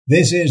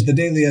This is the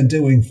Daily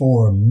Undoing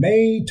for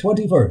May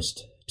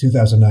 21st,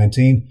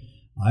 2019.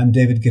 I'm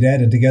David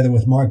Cadet, and together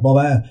with Mark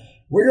Boivin,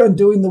 we're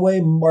undoing the way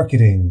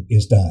marketing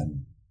is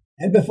done.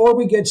 And before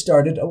we get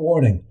started, a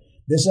warning.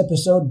 This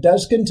episode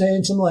does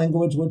contain some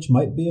language which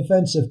might be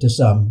offensive to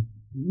some,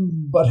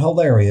 but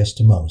hilarious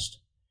to most.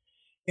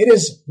 It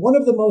is one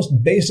of the most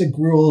basic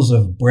rules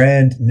of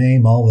brand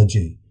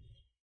nameology.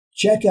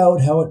 Check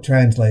out how it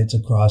translates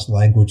across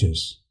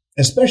languages,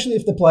 especially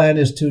if the plan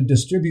is to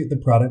distribute the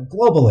product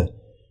globally.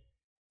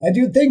 And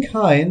you'd think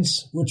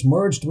Heinz, which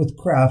merged with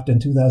Kraft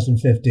in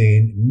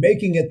 2015,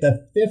 making it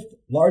the fifth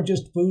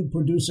largest food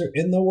producer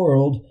in the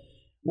world,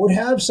 would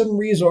have some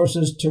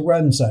resources to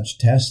run such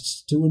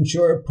tests to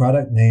ensure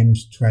product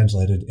names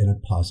translated in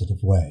a positive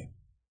way.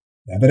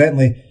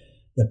 Evidently,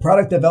 the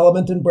product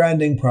development and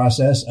branding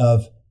process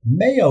of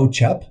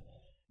Mayo-chup,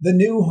 the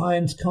new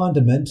Heinz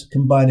condiment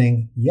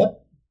combining,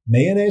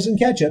 mayonnaise and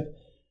ketchup,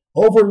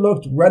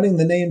 overlooked running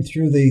the name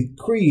through the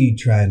Cree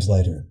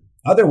translator.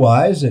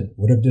 Otherwise, it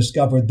would have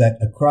discovered that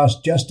across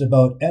just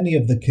about any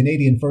of the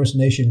Canadian First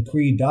Nation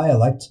Cree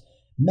dialects,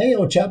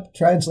 Mayo-chup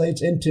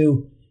translates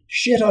into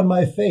shit on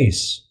my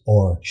face,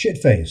 or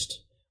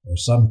shit-faced, or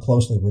some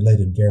closely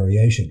related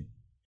variation.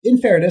 In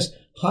fairness,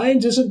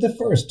 Heinz isn't the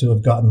first to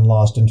have gotten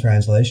lost in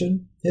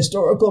translation.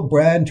 Historical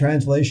brand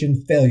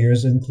translation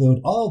failures include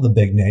all the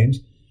big names.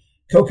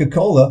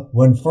 Coca-Cola,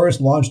 when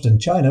first launched in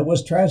China,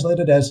 was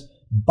translated as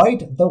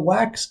bite the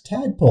wax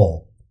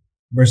tadpole.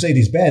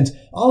 Mercedes-Benz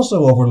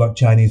also overlooked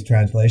Chinese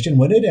translation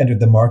when it entered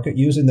the market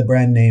using the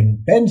brand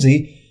name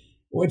Benzie,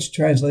 which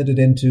translated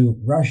into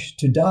rush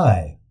to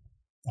die.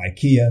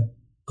 IKEA,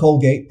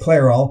 Colgate,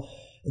 Clairol.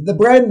 The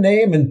brand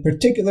name and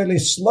particularly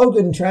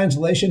slogan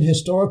translation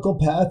historical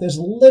path is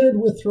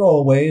littered with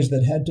throwaways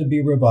that had to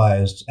be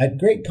revised at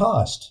great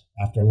cost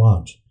after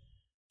launch.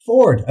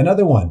 Ford,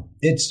 another one.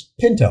 It's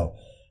Pinto,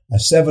 a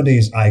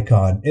 70s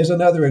icon, is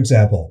another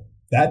example.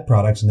 That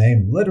product's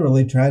name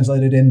literally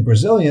translated in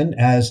Brazilian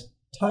as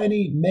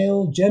tiny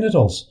male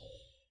genitals.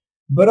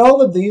 But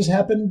all of these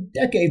happened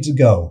decades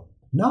ago,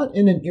 not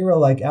in an era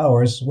like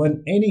ours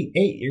when any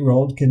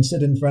 8-year-old can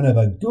sit in front of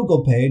a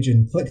Google page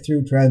and click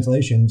through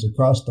translations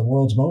across the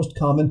world's most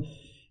common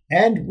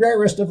and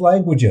rarest of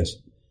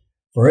languages.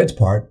 For its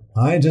part,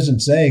 Heinz isn't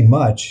saying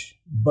much,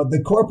 but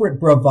the corporate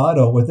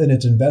bravado within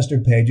its investor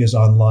pages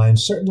online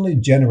certainly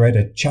generate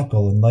a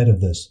chuckle in light of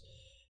this,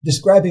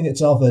 describing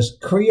itself as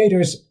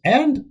creators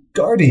and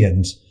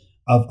guardians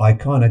of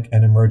iconic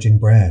and emerging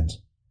brands.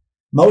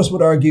 Most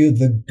would argue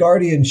the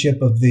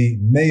guardianship of the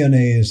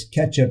mayonnaise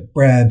ketchup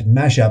brand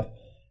mashup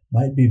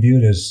might be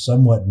viewed as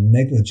somewhat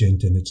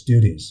negligent in its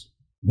duties.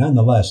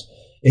 Nonetheless,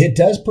 it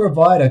does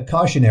provide a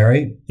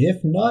cautionary,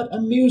 if not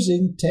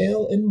amusing,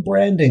 tale in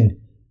branding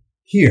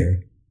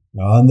here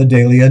on the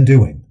Daily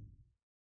Undoing.